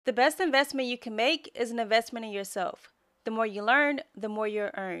The best investment you can make is an investment in yourself. The more you learn, the more you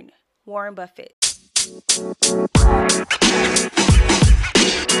earn. Warren Buffett.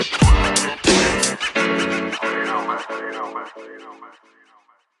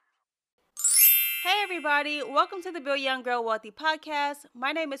 Hey everybody, welcome to the Build Young Grow Wealthy podcast.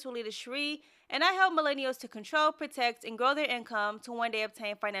 My name is Walida Shree, and I help millennials to control, protect, and grow their income to one day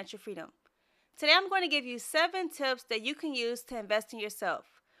obtain financial freedom. Today I'm going to give you 7 tips that you can use to invest in yourself.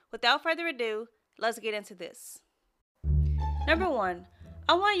 Without further ado, let's get into this. Number 1,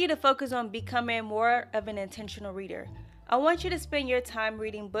 I want you to focus on becoming more of an intentional reader. I want you to spend your time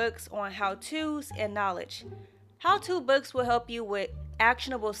reading books on how-tos and knowledge. How-to books will help you with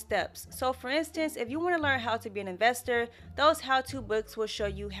actionable steps. So for instance, if you want to learn how to be an investor, those how-to books will show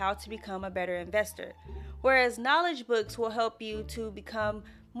you how to become a better investor. Whereas knowledge books will help you to become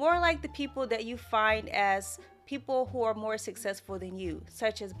more like the people that you find as people who are more successful than you,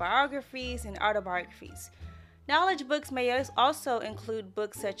 such as biographies and autobiographies. Knowledge books may also include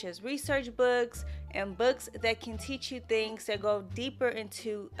books such as research books and books that can teach you things that go deeper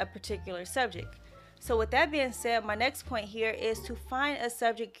into a particular subject. So with that being said, my next point here is to find a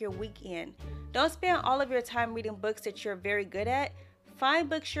subject you're weak in. Don't spend all of your time reading books that you're very good at. Find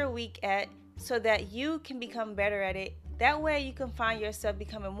books you're weak at so that you can become better at it. That way you can find yourself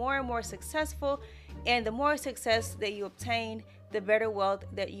becoming more and more successful, and the more success that you obtain, the better wealth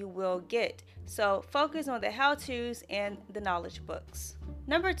that you will get. So focus on the how-tos and the knowledge books.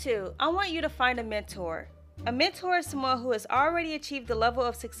 Number 2, I want you to find a mentor. A mentor is someone who has already achieved the level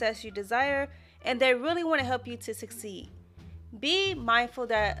of success you desire, and they really want to help you to succeed. Be mindful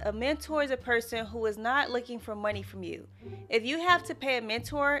that a mentor is a person who is not looking for money from you. If you have to pay a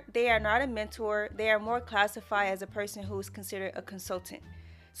mentor, they are not a mentor. They are more classified as a person who is considered a consultant.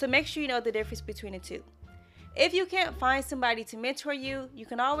 So make sure you know the difference between the two. If you can't find somebody to mentor you, you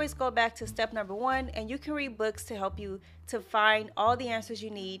can always go back to step number 1 and you can read books to help you to find all the answers you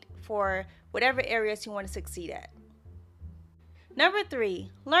need for whatever areas you want to succeed at. Number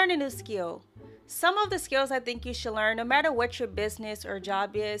 3, learn a new skill. Some of the skills I think you should learn, no matter what your business or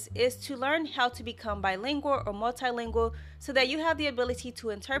job is to learn how to become bilingual or multilingual so that you have the ability to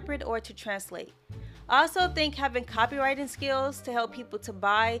interpret or to translate. I also think having copywriting skills to help people to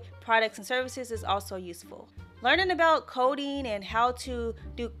buy products and services is also useful. Learning about coding and how to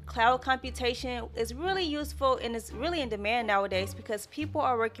do cloud computation is really useful and is really in demand nowadays because people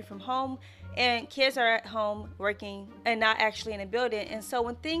are working from home and kids are at home working and not actually in a building. And so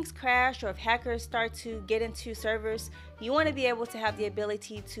when things crash or if hackers start to get into servers, you want to be able to have the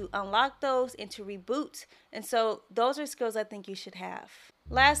ability to unlock those and to reboot. And so those are skills I think you should have.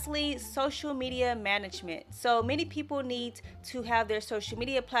 Lastly, social media management. So many people need to have their social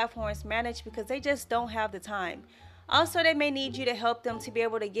media platforms managed because they just don't have the time. Also, they may need you to help them to be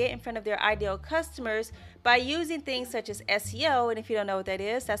able to get in front of their ideal customers by using things such as SEO. And if you don't know what that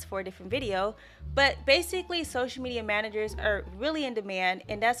is, that's for a different video. But basically, social media managers are really in demand,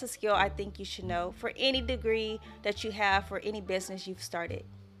 and that's a skill I think you should know for any degree that you have for any business you've started.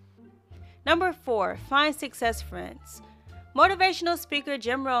 Number 4, find success friends. Motivational speaker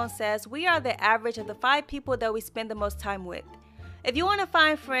Jim Rohn says we are the average of the 5 people that we spend the most time with. If you want to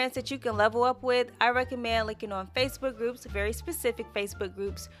find friends that you can level up with, I recommend looking on Facebook groups, very specific Facebook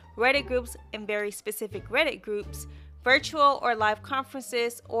groups, Reddit groups, and very specific Reddit groups, virtual or live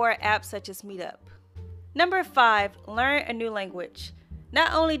conferences, or apps such as Meetup. Number 5, learn a new language.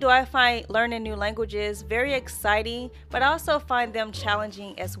 Not only do I find learning new languages very exciting, but I also find them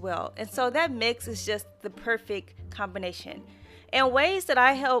challenging as well. And so that mix is just the perfect combination. And ways that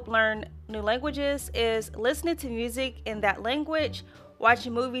I help learn new languages is listening to music in that language,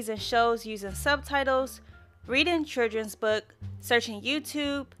 watching movies and shows using subtitles, reading children's book, searching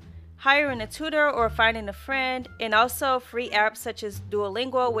YouTube, hiring a tutor or finding a friend, and also free apps such as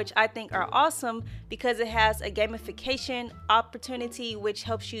Duolingo, which I think are awesome because it has a gamification opportunity which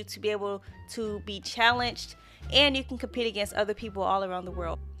helps you to be able to be challenged and you can compete against other people all around the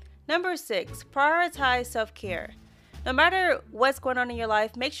world. Number 6, prioritize self-care. No matter what's going on in your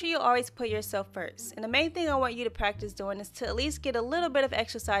life, make sure you always put yourself first. And the main thing I want you to practice doing is to at least get a little bit of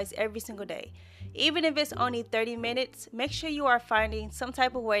exercise every single day. Even if it's only 30 minutes, make sure you are finding some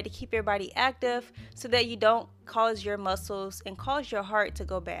type of way to keep your body active so that you don't cause your muscles and cause your heart to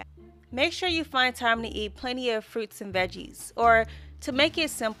go bad. Make sure you find time to eat plenty of fruits and veggies. Or to make it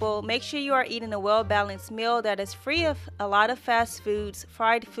simple, make sure you are eating a well-balanced meal that is free of a lot of fast foods,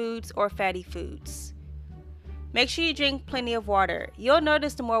 fried foods, or fatty foods. Make sure you drink plenty of water. You'll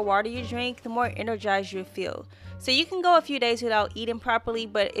notice the more water you drink, the more energized you'll feel. So you can go a few days without eating properly,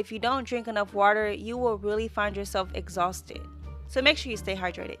 but if you don't drink enough water, you will really find yourself exhausted. so make sure you stay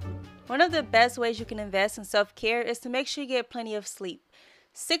hydrated. One of the best ways you can invest in self-care is to make sure you get plenty of sleep.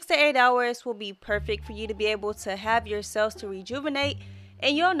 6 to 8 hours will be perfect for you to be able to have your cells to rejuvenate,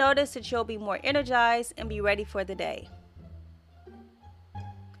 and you'll notice that you'll be more energized and be ready for the day.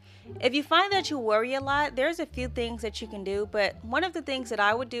 If you find that you worry a lot, there's a few things that you can do, but one of the things that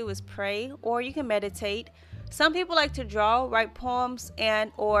I would do is pray, or you can meditate. Some people like to draw, write poems,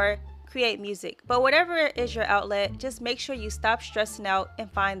 or create music. But whatever is your outlet, just make sure you stop stressing out and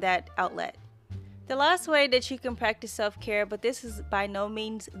find that outlet. The last way that you can practice self-care, but this is by no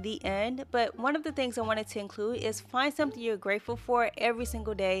means the end, but one of the things I wanted to include is find something you're grateful for every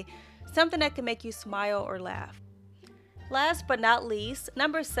single day, something that can make you smile or laugh. Last but not least,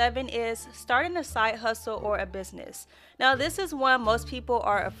 number 7 is starting a side hustle or a business. Now, this is one most people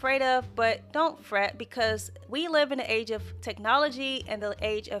are afraid of, but don't fret because we live in the age of technology and the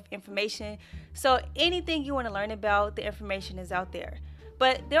age of information. So anything you want to learn about, the information is out there.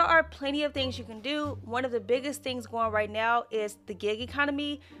 But there are plenty of things you can do. One of the biggest things going right now is the gig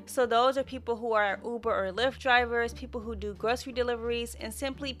economy. So those are people who are Uber or Lyft drivers, people who do grocery deliveries, and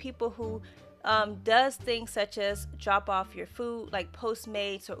simply people who does things such as drop off your food like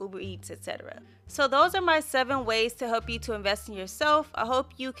Postmates or Uber Eats, etc. So those are my 7 ways to help you to invest in yourself. I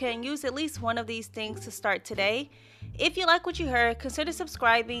hope you can use at least one of these things to start today. If you like what you heard, consider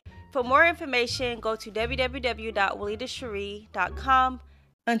subscribing. For more information, go to www.walidasherie.com.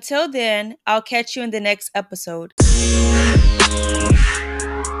 Until then, I'll catch you in the next episode.